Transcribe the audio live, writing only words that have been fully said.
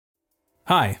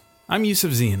Hi, I'm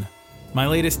Yusuf Zine. My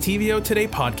latest TVO Today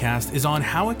podcast is on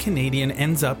how a Canadian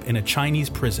ends up in a Chinese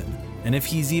prison and if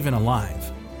he's even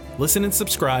alive. Listen and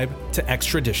subscribe to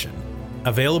Extradition.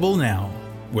 Available now,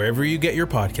 wherever you get your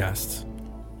podcasts.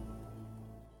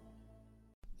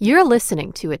 You're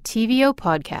listening to a TVO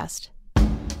podcast.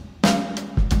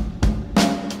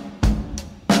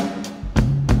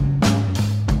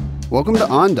 Welcome to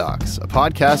On Docs, a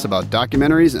podcast about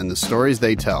documentaries and the stories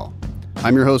they tell.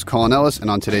 I'm your host, Colin Ellis,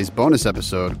 and on today's bonus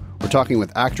episode, we're talking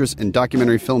with actress and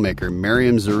documentary filmmaker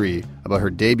Maryam Zaree about her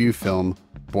debut film,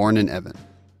 Born in Evin.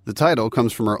 The title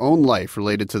comes from her own life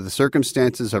related to the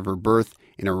circumstances of her birth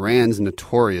in Iran's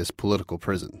notorious political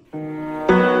prison.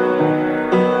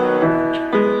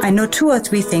 I know 2 or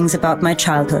 3 things about my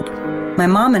childhood. My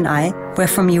mom and I were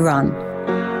from Iran,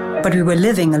 but we were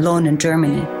living alone in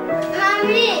Germany.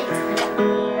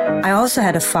 I also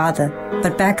had a father,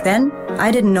 but back then, I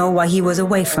didn't know why he was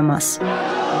away from us.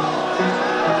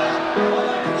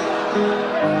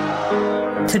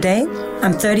 Today,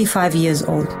 I'm 35 years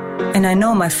old, and I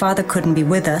know my father couldn't be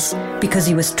with us because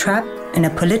he was trapped in a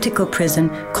political prison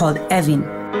called Evin.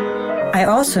 I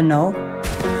also know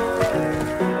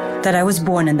that I was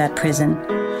born in that prison.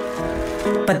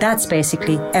 But that's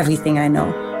basically everything I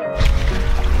know.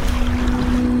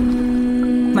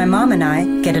 My mom and I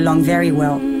get along very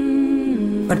well,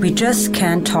 but we just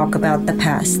can't talk about the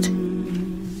past.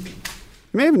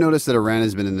 You may have noticed that Iran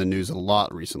has been in the news a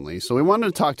lot recently, so we wanted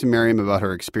to talk to Maryam about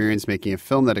her experience making a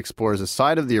film that explores a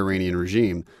side of the Iranian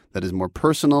regime that is more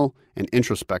personal and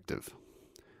introspective.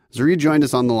 Zaree joined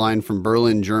us on the line from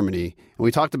Berlin, Germany, and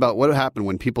we talked about what happened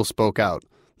when people spoke out,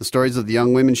 the stories of the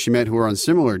young women she met who were on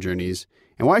similar journeys,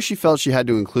 and why she felt she had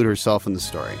to include herself in the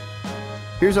story.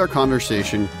 Here's our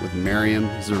conversation with Maryam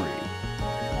Zaree.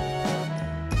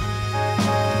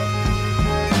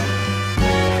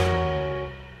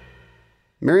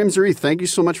 Maryam Zaree, thank you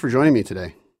so much for joining me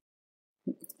today.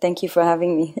 Thank you for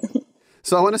having me.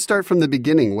 So I want to start from the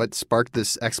beginning. What sparked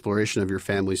this exploration of your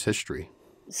family's history?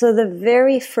 So the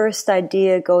very first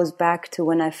idea goes back to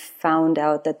when I found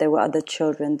out that there were other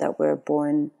children that were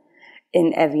born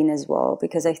in Evin as well,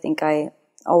 because I think I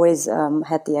always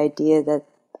had the idea that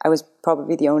I was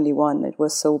probably the only one. It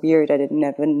was so weird. I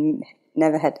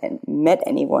never had met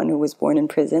anyone who was born in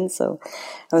prison, so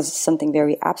it was something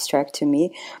very abstract to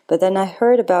me. But then I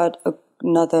heard about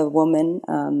another woman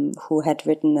who had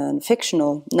written a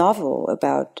fictional novel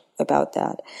about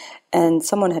that, and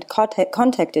someone had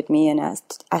contacted me and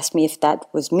asked me if that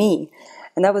was me,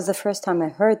 and that was the first time I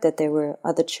heard that there were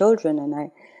other children, and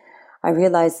I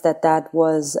realized that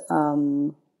was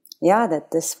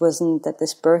that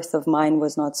this birth of mine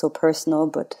was not so personal,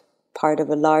 but part of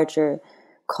a larger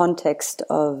context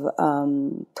of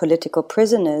political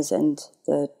prisoners and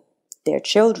their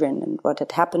children and what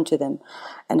had happened to them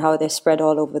and how they spread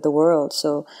all over the world.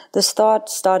 So this thought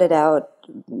started out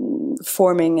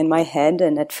forming in my head,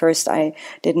 and at first I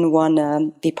didn't want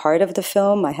to be part of the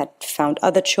film. I had found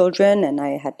other children and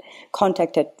I had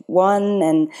contacted one,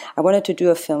 and I wanted to do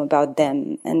a film about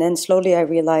them. And then slowly I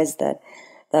realized that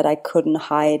I couldn't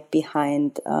hide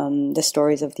behind the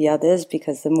stories of the others,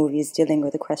 because the movie is dealing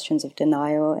with the questions of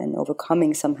denial and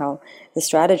overcoming somehow the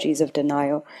strategies of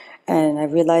denial. And I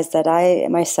realized that I,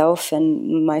 myself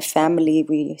and my family,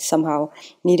 we somehow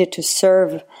needed to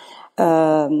serve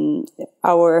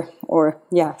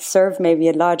serve maybe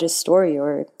a larger story,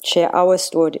 or share our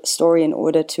story in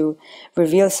order to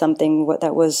reveal something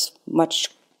that was much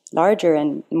larger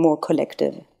and more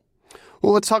collective.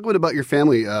 Well, let's talk a bit about your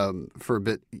family for a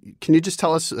bit. Can you just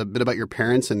tell us a bit about your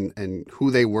parents and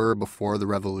who they were before the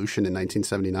revolution in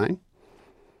 1979?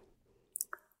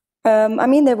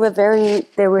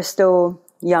 They were still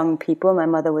young people. My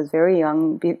mother was very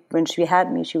young. When she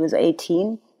had me, she was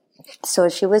 18. So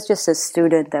she was just a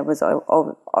student that was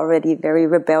already very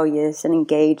rebellious and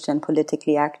engaged and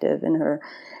politically active in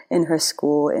her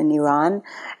school in Iran.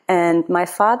 And my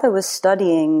father was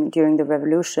studying during the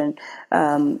revolution.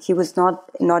 He was not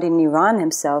in Iran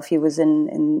himself. He was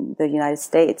in the United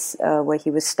States where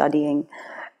he was studying.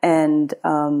 And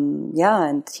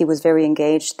and he was very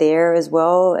engaged there as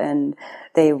well. And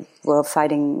they were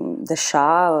fighting the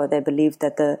Shah, or they believed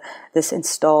that this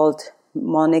installed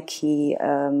monarchy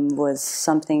was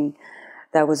something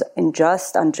that was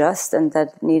unjust, and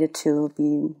that needed to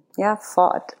be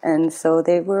fought. And so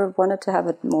they wanted to have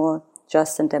a more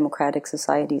just and democratic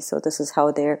society. So this is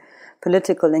how their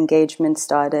political engagement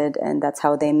started, and that's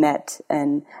how they met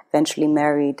and eventually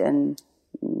married and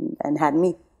had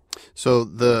me. So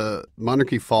the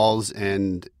monarchy falls,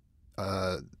 and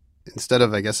instead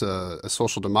of, I guess, a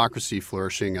social democracy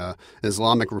flourishing, an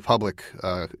Islamic republic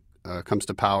comes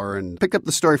to power, and pick up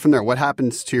the story from there. What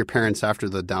happens to your parents after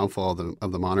the downfall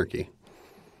of the monarchy?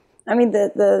 I mean,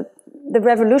 the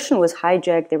revolution was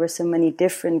hijacked. There were so many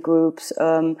different groups.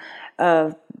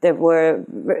 There were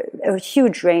a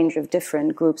huge range of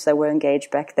different groups that were engaged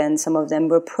back then. Some of them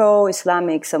were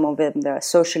pro-Islamic, some of them they're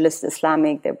socialist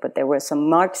Islamic, but there were some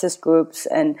Marxist groups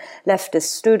and leftist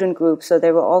student groups. So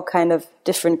there were all kind of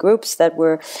different groups that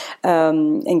were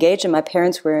engaged. And my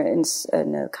parents were in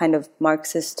a kind of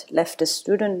Marxist leftist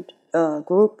student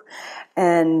group.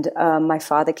 And my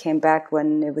father came back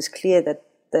when it was clear that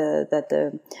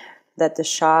the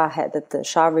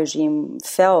Shah regime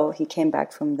fell. He came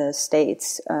back from the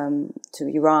States to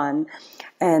Iran,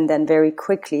 and then very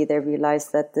quickly they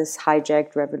realized that this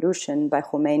hijacked revolution by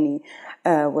Khomeini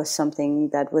was something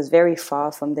that was very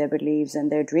far from their beliefs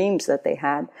and their dreams that they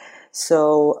had.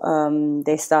 So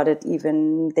they started,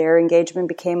 even their engagement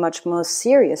became much more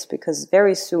serious, because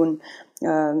very soon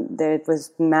there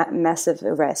was massive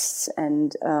arrests,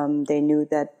 and they knew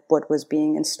that what was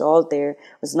being installed there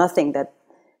was nothing that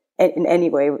in any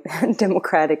way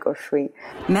democratic or free.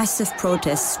 Massive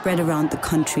protests spread around the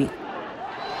country.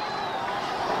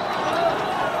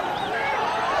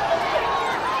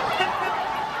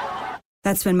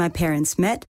 That's when my parents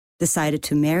met, decided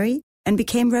to marry, and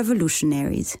became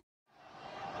revolutionaries.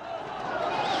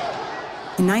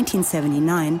 In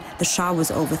 1979, the Shah was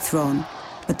overthrown,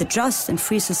 but the just and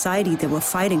free society they were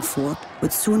fighting for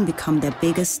would soon become their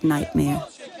biggest nightmare.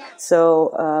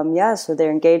 So, so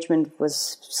their engagement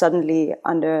was suddenly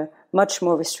under much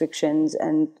more restrictions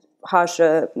and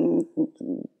harsher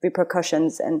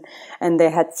repercussions, and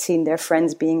they had seen their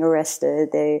friends being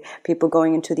arrested, people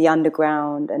going into the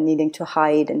underground and needing to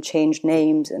hide and change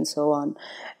names and so on.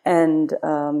 And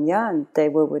and they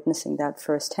were witnessing that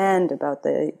firsthand, about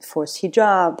the forced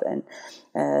hijab and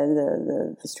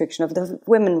the restriction of the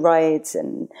women's rights,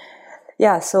 and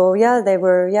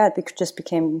it just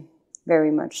became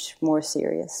very much more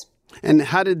serious. And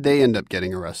how did they end up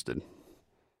getting arrested?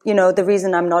 You know, the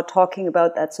reason I'm not talking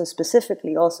about that so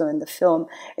specifically also in the film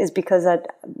is because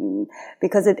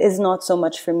it is not so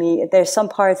much for me. There's some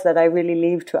parts that I really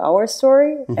leave to our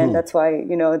story, and that's why,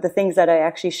 you know, the things that I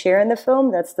actually share in the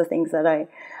film, that's the things that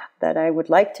I would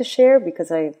like to share, because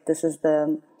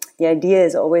the idea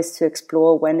is always to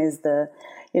explore when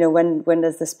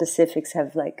does the specifics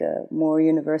have like a more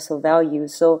universal value.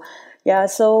 So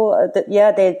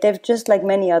they've just like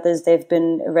many others, they've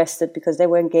been arrested because they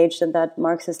were engaged in that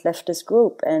Marxist leftist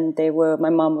group, and my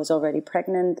mom was already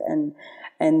pregnant,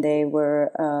 and they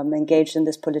were engaged in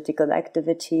this political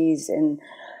activities, in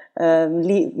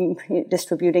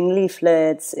distributing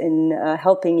leaflets, in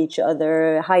helping each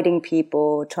other, hiding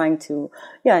people, trying to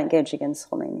engage against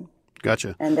Khomeini.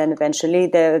 Gotcha. And then eventually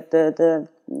the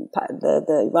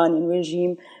Iranian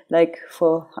regime, like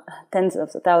for tens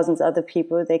of thousands of other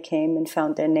people, they came and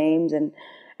found their names, and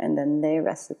then they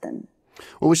arrested them.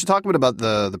 Well, we should talk a bit about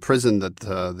the prison that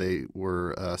they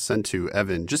were sent to,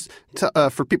 Evin. Just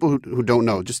for people who don't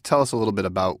know, just tell us a little bit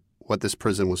about what this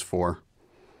prison was for.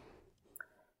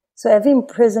 So Evin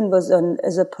prison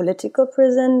is a political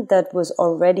prison that was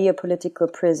already a political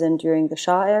prison during the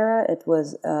Shah era. It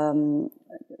was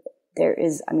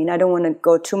I don't want to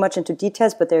go too much into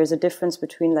details, but there is a difference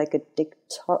between like a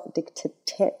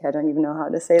I don't even know how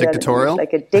to say dictatorial?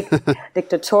 Like a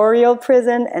dictatorial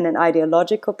prison and an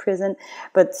ideological prison.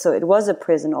 But so it was a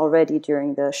prison already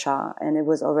during the Shah, and it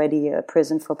was already a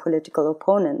prison for political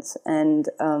opponents and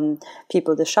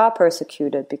people the Shah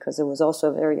persecuted, because it was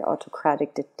also a very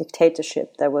autocratic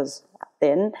dictatorship that was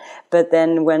then. But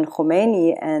then when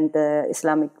Khomeini and the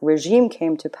Islamic regime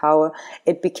came to power,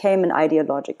 it became an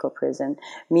ideological prison,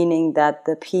 meaning that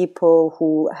the people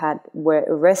who were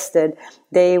arrested,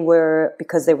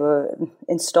 because they were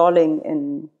installing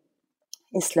an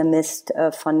Islamist,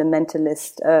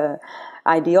 fundamentalist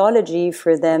ideology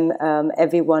for them,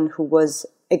 everyone who was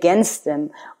against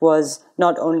them was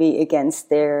not only against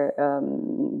their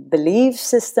belief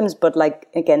systems, but like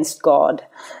against God.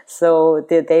 So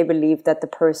they believed that the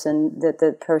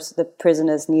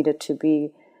prisoners needed to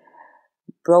be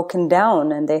broken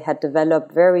down, and they had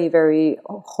developed very, very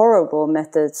horrible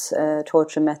methods,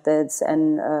 torture methods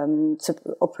and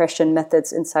oppression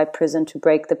methods inside prison to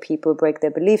break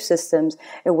their belief systems.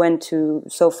 It went to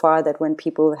so far that when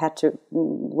people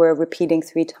were repeating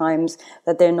 3 times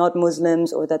that they're not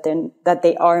Muslims, or that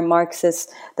they are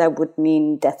Marxists, that would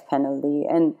mean death penalty.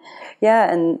 And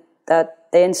that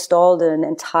they installed an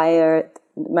entire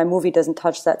my movie doesn't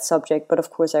touch that subject, but of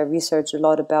course I researched a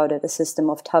lot about it. A system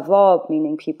of tavob,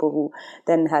 meaning people who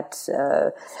then had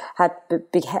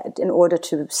in order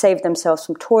to save themselves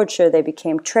from torture, they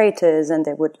became traitors and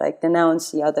they would like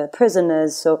denounce the other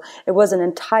prisoners. So it was an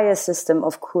entire system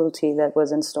of cruelty that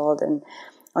was installed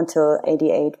until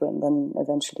 88, when then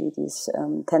eventually these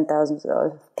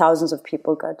thousands of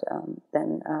people got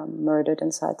murdered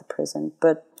inside the prison.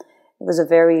 But it was a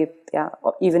very,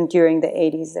 even during the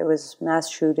 80s, there was mass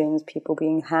shootings, people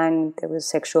being hanged, there was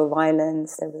sexual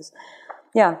violence, it was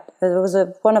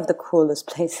one of the cruelest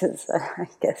places, I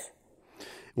guess.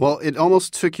 Well, it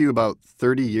almost took you about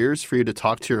 30 years for you to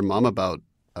talk to your mom about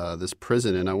this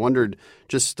prison, and I wondered,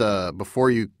 just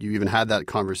before you even had that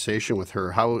conversation with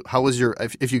her, how was your,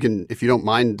 if you don't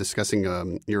mind discussing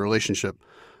your relationship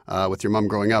with your mom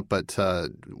growing up, but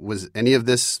was any of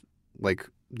this, like,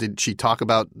 did she talk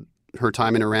about her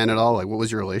time in Iran at all? Like, what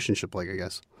was your relationship like, I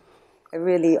guess? I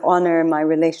really honor my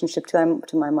relationship to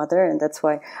my mother, and that's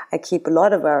why I keep a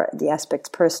lot of the aspects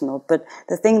personal. But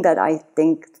the thing that I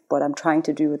think what I'm trying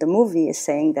to do with the movie is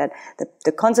saying that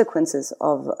the consequences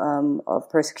of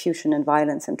persecution and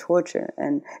violence and torture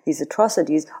and these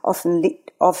atrocities often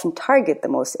target the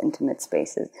most intimate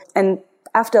spaces. And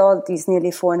after all these nearly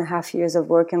 4.5 years of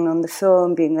working on the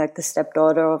film, being like the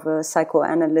stepdaughter of a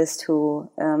psychoanalyst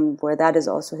where that is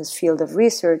also his field of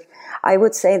research, I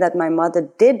would say that my mother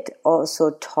did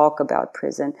also talk about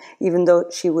prison, even though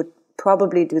she would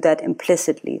probably do that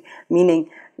implicitly, meaning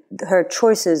her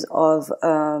choices of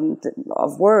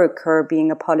work, her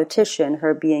being a politician,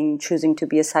 her choosing to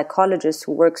be a psychologist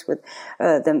who works with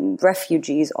the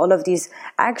refugees, all of these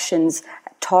actions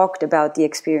talked about the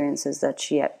experiences that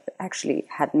she actually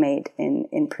had made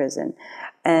in prison.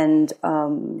 And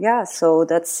so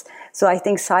I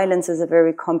think silence is a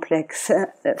very complex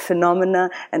phenomena,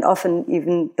 and often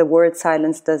even the word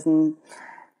silence doesn't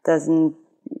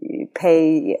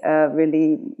pay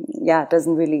really,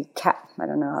 doesn't really I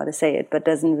don't know how to say it, but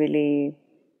doesn't really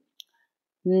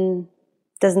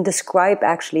doesn't describe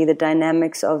actually the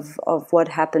dynamics of what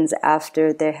happens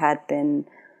after there had been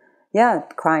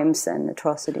crimes and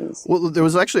atrocities. Well, there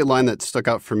was actually a line that stuck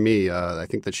out for me. I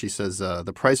think that she says,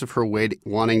 the price of her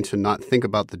wanting to not think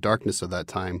about the darkness of that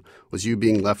time was you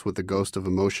being left with the ghost of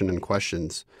emotion and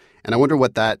questions. And I wonder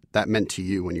what that meant to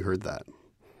you when you heard that.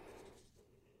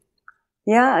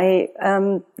 Yeah,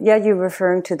 you're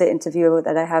referring to the interview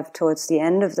that I have towards the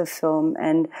end of the film.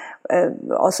 And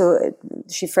also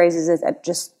she phrases it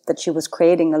just that she was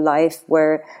creating a life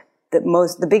where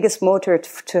the biggest motor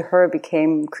to her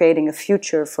became creating a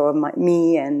future for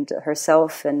me and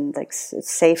herself, and like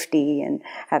safety and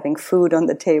having food on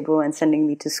the table and sending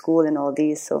me to school and all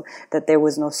these, so that there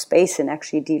was no space in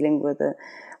actually dealing with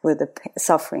the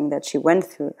suffering that she went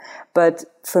through. But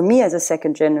for me as a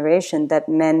second generation, that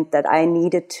meant that I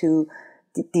needed to,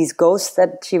 these ghosts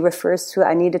that she refers to,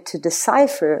 I needed to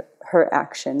decipher her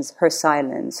actions, her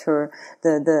silence,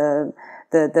 the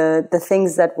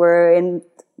things that were in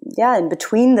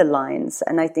between the lines.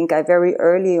 And I think I very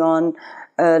early on,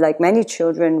 like many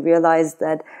children, realized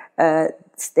that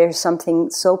there's something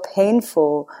so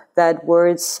painful that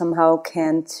words somehow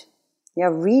can't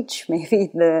reach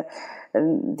maybe the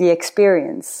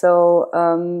experience.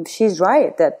 So she's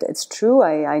right that it's true.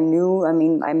 I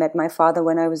met my father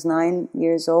when I was 9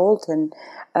 years old, and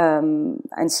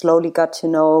slowly got to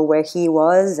know where he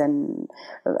was, and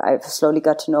I slowly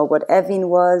got to know what Evin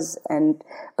was.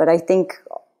 But I think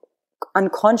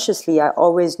unconsciously, I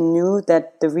always knew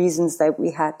that the reasons that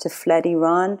we had to fled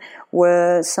Iran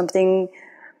were something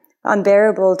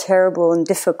unbearable, terrible, and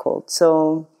difficult.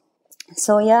 So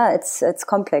it's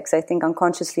complex. I think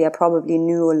unconsciously I probably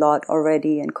knew a lot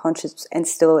already, and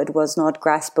still it was not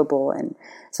graspable. And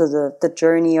so the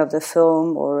journey of the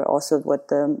film, or also what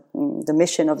the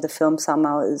mission of the film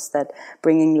somehow is, that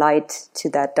bringing light to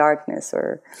that darkness,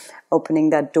 or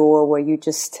opening that door where you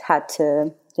just had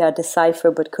to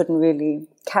decipher but couldn't really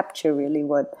capture really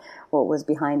what was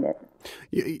behind it.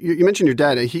 You mentioned your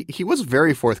dad. He was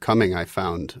very forthcoming, I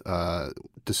found,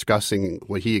 discussing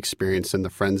what he experienced and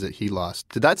the friends that he lost.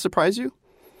 Did that surprise you?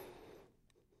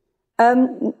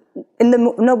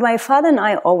 My father and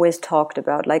I always talked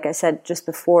about, like I said just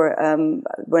before,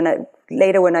 when I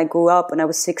grew up, when I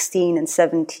was 16 and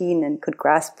 17 and could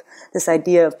grasp this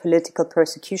idea of political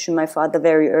persecution, my father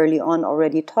very early on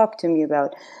already talked to me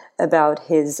about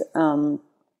his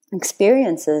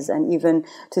experiences, and even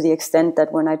to the extent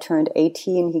that when I turned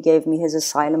 18, he gave me his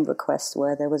asylum request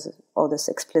where there was all this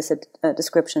explicit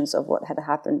descriptions of what had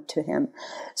happened to him.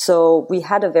 So we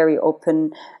had a very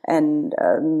open and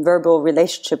verbal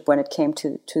relationship when it came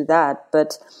to that.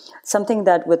 But something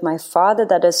that with my father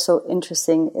that is so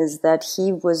interesting is that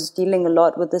he was dealing a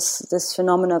lot with this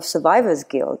phenomenon of survivor's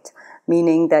guilt,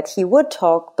 meaning that he would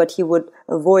talk, but he would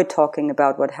avoid talking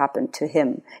about what happened to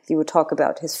him. He would talk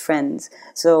about his friends.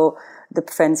 So the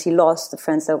friends he lost, the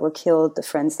friends that were killed, the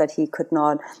friends that he could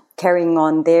not, carrying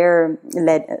on their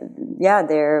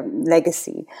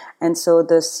legacy. And so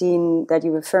the scene that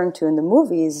you're referring to in the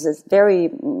movies is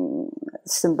very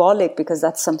symbolic, because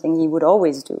that's something he would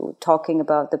always do, talking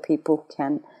about the people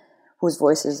whose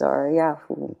voices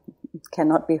who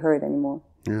cannot be heard anymore.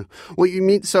 Yeah. Well, you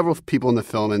meet several people in the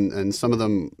film, and some of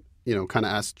them, kind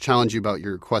of challenge you about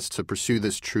your quest to pursue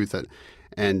this truth.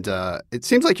 And it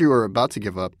seems like you were about to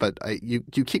give up, but you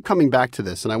keep coming back to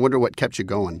this, and I wonder what kept you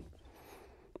going.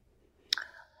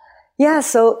 Yeah.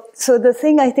 So the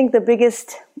thing, I think the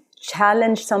biggest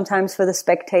challenge sometimes for the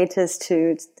spectators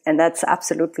and that's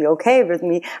absolutely okay with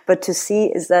me, but to see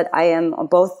is that I am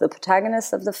both the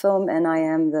protagonist of the film and I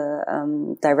am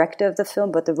the director of the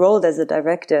film, but the role as a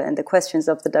director and the questions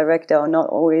of the director are not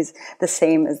always the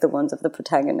same as the ones of the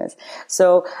protagonist.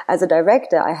 So as a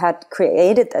director, I had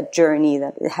created that journey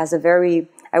that it has a very,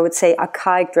 I would say,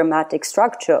 archaic dramatic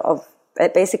structure of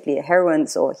basically a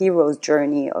heroine's or hero's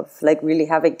journey of like really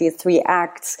having these 3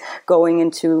 acts, going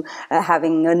into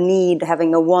having a need,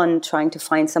 having a want, trying to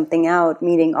find something out,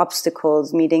 meeting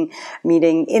obstacles, meeting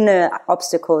inner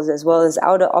obstacles as well as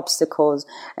outer obstacles,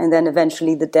 and then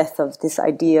eventually the death of this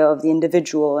idea of the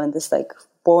individual and this like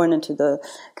born into the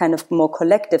kind of more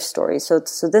collective story. So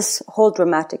this whole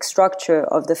dramatic structure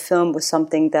of the film was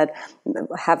something that,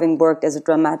 having worked as a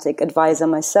dramatic advisor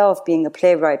myself, being a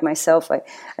playwright myself,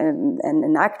 and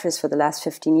an actress for the last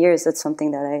 15 years, that's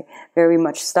something that I very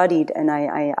much studied, and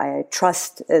I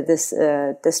trust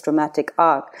this dramatic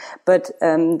arc. But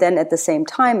then at the same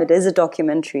time, it is a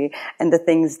documentary,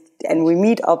 and we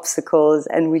meet obstacles,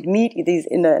 and we meet these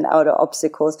inner and outer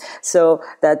obstacles, so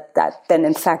that then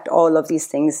in fact all of these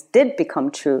things did become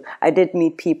true. I did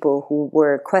meet people who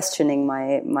were questioning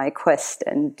my quest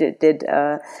and did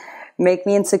make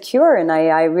me insecure, and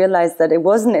I realized that it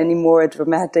wasn't anymore a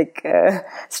dramatic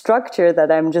structure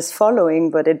that I'm just following,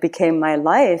 but it became my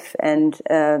life, and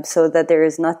so that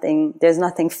there's nothing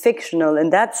fictional in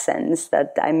that sense.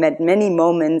 That I met many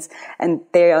moments, and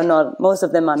most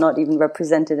of them are not even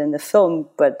represented in the film,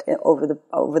 but over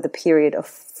the period of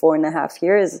 4.5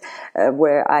 years,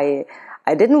 where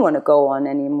I didn't want to go on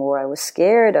anymore. I was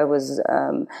scared. I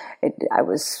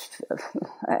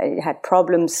had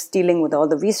problems dealing with all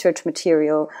the research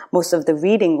material. Most of the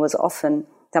reading was often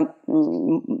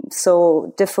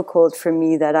so difficult for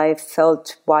me that I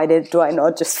felt, why do I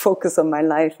not just focus on my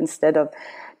life instead of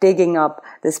digging up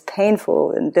this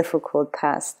painful and difficult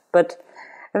past? But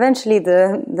eventually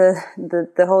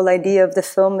the whole idea of the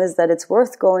film is that it's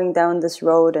worth going down this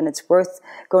road and it's worth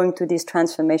going through these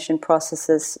transformation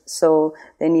processes, so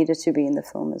they needed to be in the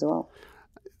film as well.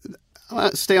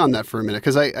 I'll stay on that for a minute,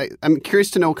 because I'm curious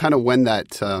to know kind of when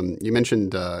that, you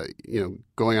mentioned,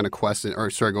 going on a quest,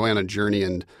 going on a journey,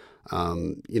 and,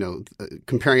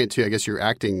 comparing it to, I guess, your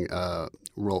acting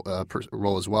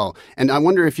role as well. And I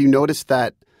wonder if you noticed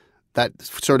that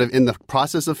sort of in the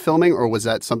process of filming, or was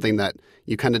that something that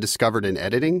you kind of discovered in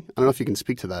editing? I don't know if you can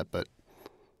speak to that, but.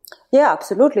 Yeah,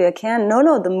 absolutely, I can.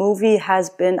 No, the movie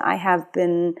I have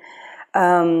been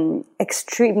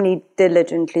extremely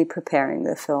diligently preparing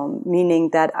the film, meaning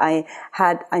that I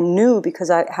knew, because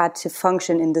I had to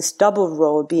function in this double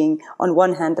role, being on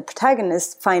one hand the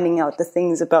protagonist, finding out the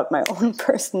things about my own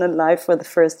personal life for the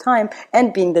first time,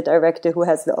 and being the director who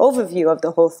has the overview of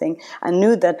the whole thing. I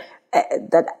knew that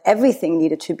everything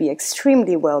needed to be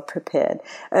extremely well prepared.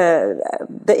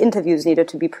 The interviews needed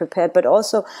to be prepared, but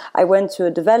also I went to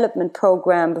a development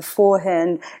program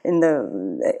beforehand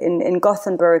in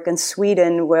Gothenburg in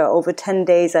Sweden, where over 10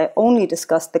 days I only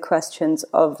discussed the questions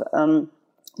of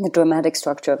the dramatic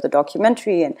structure of the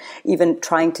documentary, and even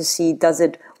trying to see, does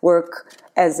it work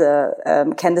as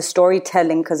can the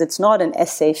storytelling, because it's not an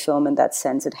essay film in that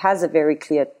sense, it has a very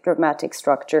clear dramatic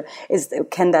structure,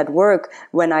 can that work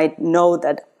when I know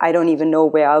that I don't even know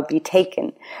where I'll be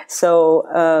taken? So,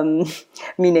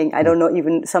 meaning I don't know,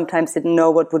 even sometimes didn't know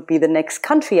what would be the next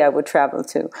country I would travel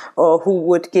to, or who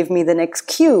would give me the next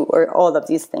cue, or all of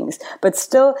these things. But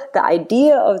still, the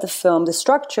idea of the film, the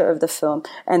structure of the film,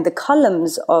 and the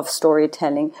columns of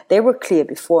storytelling, they were clear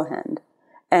beforehand.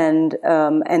 and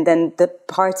then the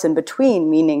parts in between,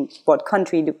 meaning what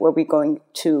country were we going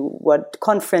to, what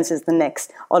conference is the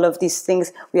next, all of these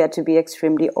things, we had to be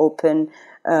extremely open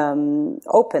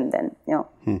then, you know.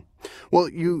 Well,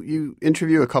 you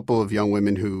interview a couple of young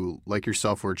women who, like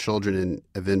yourself, were children in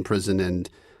Evin prison, and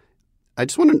I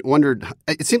just wondered,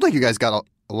 it seemed like you guys got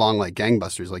along like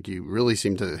gangbusters, like you really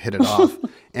seemed to hit it off,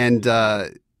 and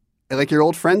like your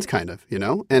old friends kind of, you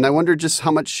know? And I wondered just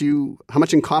how much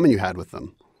in common you had with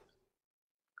them.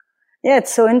 Yeah,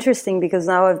 it's so interesting because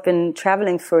now I've been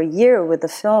traveling for a year with the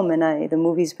film, and the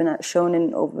movie's been shown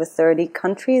in over 30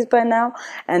 countries by now.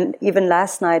 And even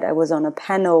last night I was on a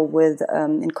panel with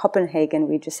in Copenhagen.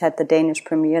 We just had the Danish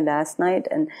premiere last night,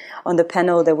 and on the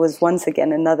panel there was once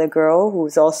again another girl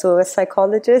who's also a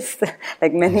psychologist,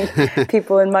 like many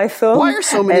people in my film. Why are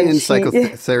so many in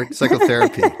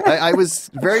psychotherapy? I was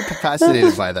very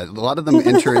fascinated by that. A lot of them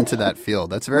enter into that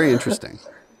field. That's very interesting.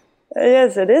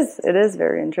 Yes, it is. It is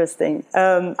very interesting.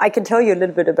 I can tell you a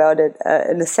little bit about it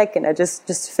in a second. I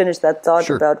just finished that thought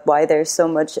about why there's so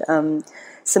much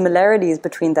similarities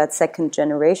between that second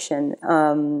generation.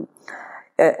 All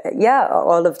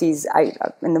of these.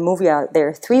 In the movie, there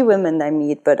are 3 women I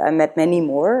meet, but I met many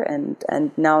more, and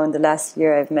now in the last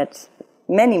year, I've met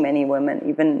many women,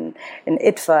 even in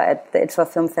IDFA, at the IDFA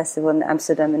Film Festival in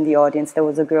Amsterdam. In the audience, there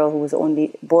was a girl who was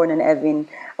only born in Evin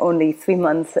only 3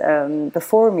 months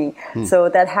before me. So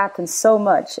that happens so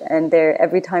much, and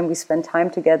every time we spend time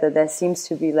together, there seems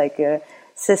to be like a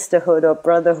sisterhood or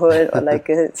brotherhood or like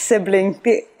a sibling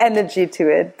energy to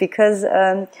it, because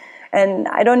and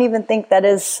I don't even think that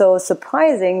is so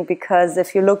surprising, because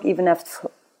if you look even at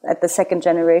the second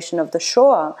generation of the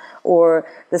Shoah, or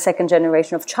the second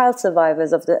generation of child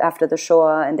survivors after the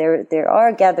Shoah, and there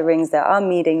are gatherings, there are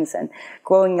meetings, and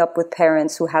growing up with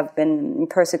parents who have been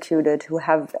persecuted, who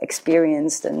have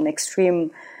experienced an extreme,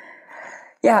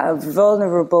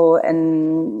 vulnerable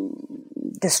and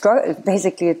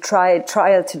basically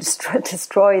trial to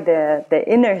destroy their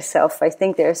inner self. I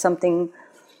think there's something.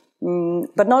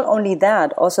 But not only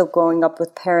that, also growing up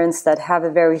with parents that have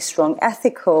a very strong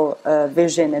ethical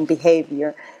vision and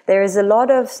behavior. There is a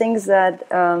lot of things that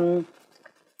I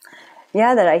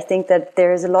think that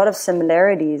there is a lot of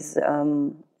similarities.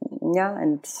 And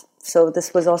so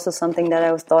this was also something that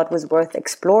I thought was worth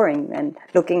exploring and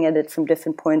looking at it from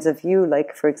different points of view.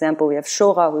 Like, for example, we have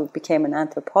Shora, who became an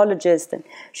anthropologist, and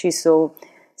she's so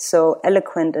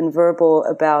eloquent and verbal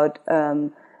about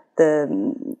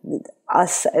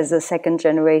us as a second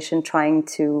generation trying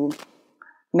to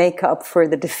make up for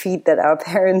the defeat that our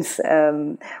parents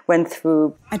went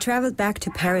through. I traveled back to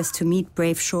Paris to meet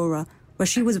brave Shora, where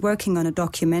she was working on a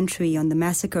documentary on the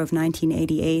massacre of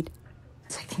 1988.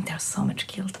 I think there's so much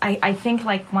guilt. I think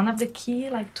like one of the key,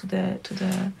 like to the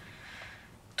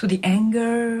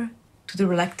anger, to the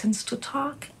reluctance to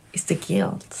talk, is the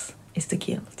guilt.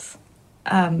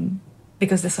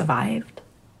 Because they survived,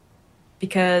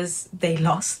 because they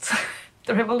lost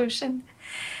the revolution,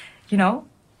 you know,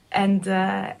 and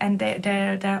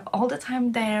they're all the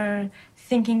time they're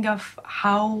thinking of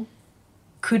how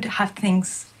could have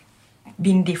things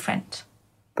been different.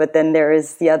 But then there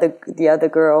is the other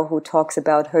girl who talks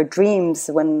about her dreams,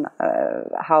 when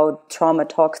how trauma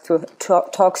talks through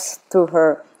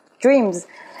her dreams,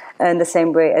 in the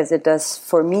same way as it does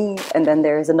for me. And then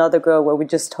there is another girl where we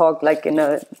just talk like in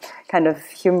a kind of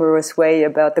humorous way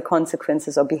about the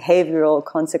consequences or behavioral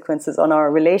consequences on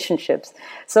our relationships.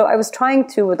 So I was trying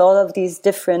to, with all of these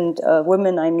different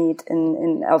women I meet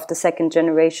of the second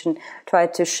generation, try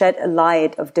to shed a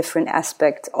light of different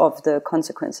aspects of the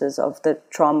consequences of the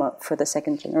trauma for the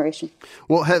second generation.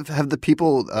 Well, have the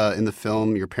people in the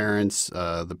film, your parents,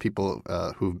 the people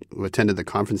who attended the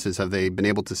conferences, have they been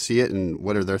able to see it, and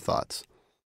what are their thoughts?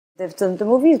 The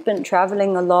movie's been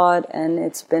traveling a lot, and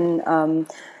it's been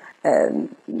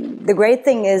the great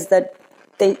thing is that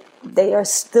they are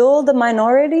still the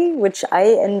minority, which I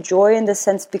enjoy in the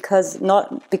sense because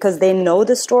they know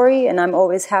the story, and I'm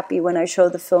always happy when I show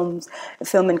the film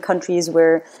in countries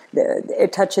where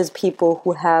it touches people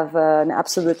who have an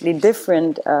absolutely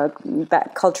different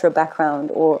cultural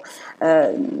background, or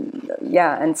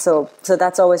and so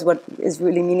that's always what is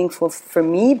really meaningful for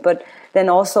me. But then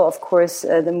also, of course,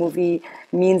 the movie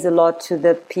means a lot to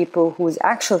the people whose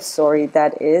actual story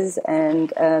that is,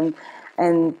 and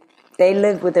they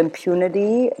live with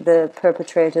impunity. The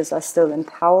perpetrators are still in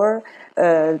power.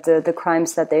 The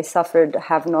crimes that they suffered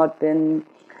have not been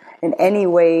in any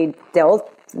way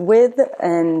dealt with,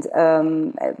 and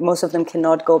most of them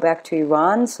cannot go back to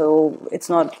Iran. So it's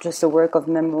not just a work of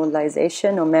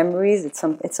memorialization or memories. It's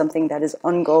something that is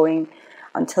ongoing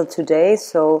until today.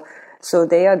 So So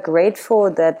they are grateful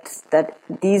that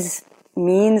these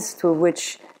means through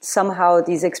which somehow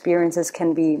these experiences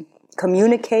can be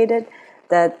communicated,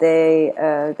 that they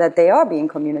are being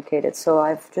communicated. So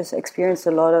I've just experienced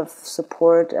a lot of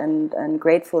support and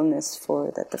gratefulness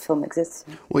for that the film exists.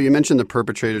 Well, you mentioned the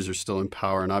perpetrators are still in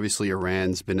power, and obviously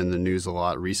Iran's been in the news a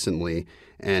lot recently.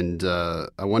 And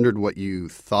I wondered what you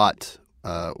thought,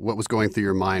 what was going through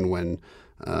your mind when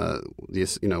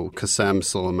Qasem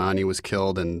Soleimani was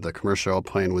killed and the commercial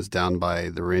airplane was downed by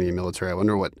the Iranian military. I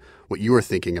wonder what you were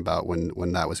thinking about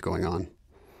when that was going on.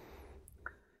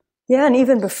 Yeah, and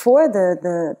even before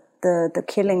the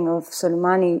killing of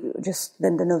Soleimani, just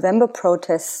in the November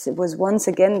protests, it was once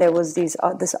again there was this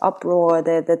uproar,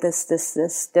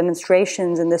 this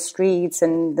demonstrations in the streets,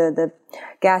 and the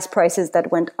gas prices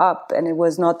that went up, and it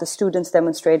was not the students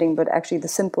demonstrating, but actually the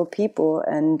simple people.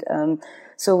 And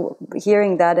so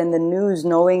hearing that in the news,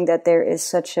 knowing that there is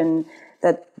such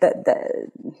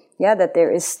that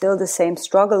there is still the same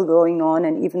struggle going on,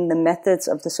 and even the methods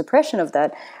of the suppression of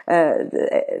that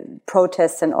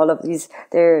protests and all of these,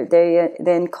 they're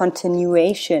in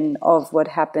continuation of what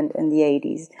happened in the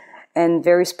 80s. And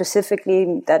very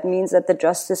specifically, that means that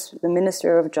the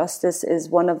Minister of Justice is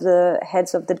one of the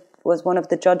was one of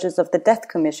the judges of the Death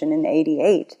Commission in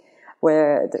 '88.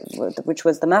 Which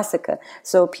was the massacre.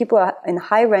 So people are in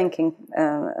high-ranking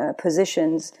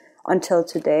positions until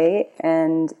today,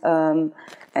 and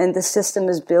the system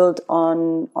is built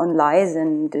on lies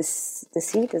and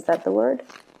deceit. Is that the word?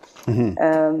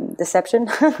 Mm-hmm. Deception.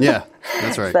 Yeah,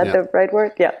 that's right. Is that the right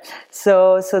word? Yeah.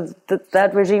 So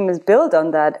that regime is built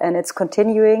on that, and it's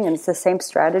continuing, and it's the same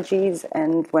strategies.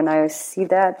 And when I see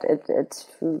that,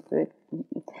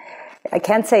 I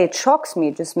can't say it shocks me.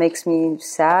 It just makes me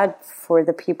sad for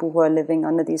the people who are living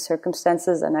under these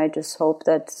circumstances, and I just hope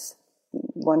that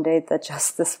one day that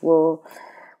justice will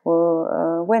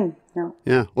win. Yeah.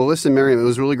 Yeah. Well, listen, Miriam, it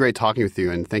was really great talking with you,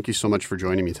 and thank you so much for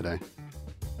joining me today.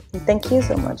 Thank you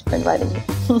so much for inviting me.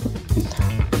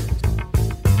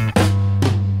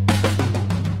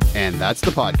 And that's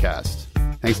the podcast.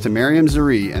 Thanks to Miriam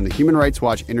Zeree and the Human Rights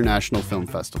Watch International Film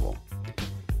Festival.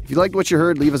 If you liked what you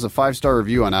heard, leave us a 5-star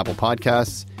review on Apple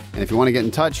Podcasts. And if you want to get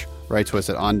in touch, write to us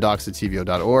at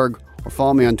ondocs@tvo.org or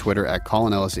follow me on Twitter at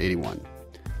ColinEllis81.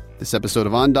 This episode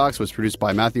of On Docs was produced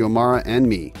by Matthew O'Mara and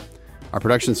me. Our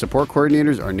production support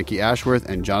coordinators are Nikki Ashworth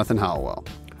and Jonathan Howell.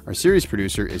 Our series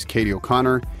producer is Katie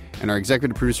O'Connor, and our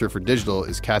executive producer for digital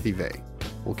is Kathy Vey.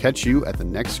 We'll catch you at the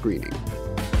next screening.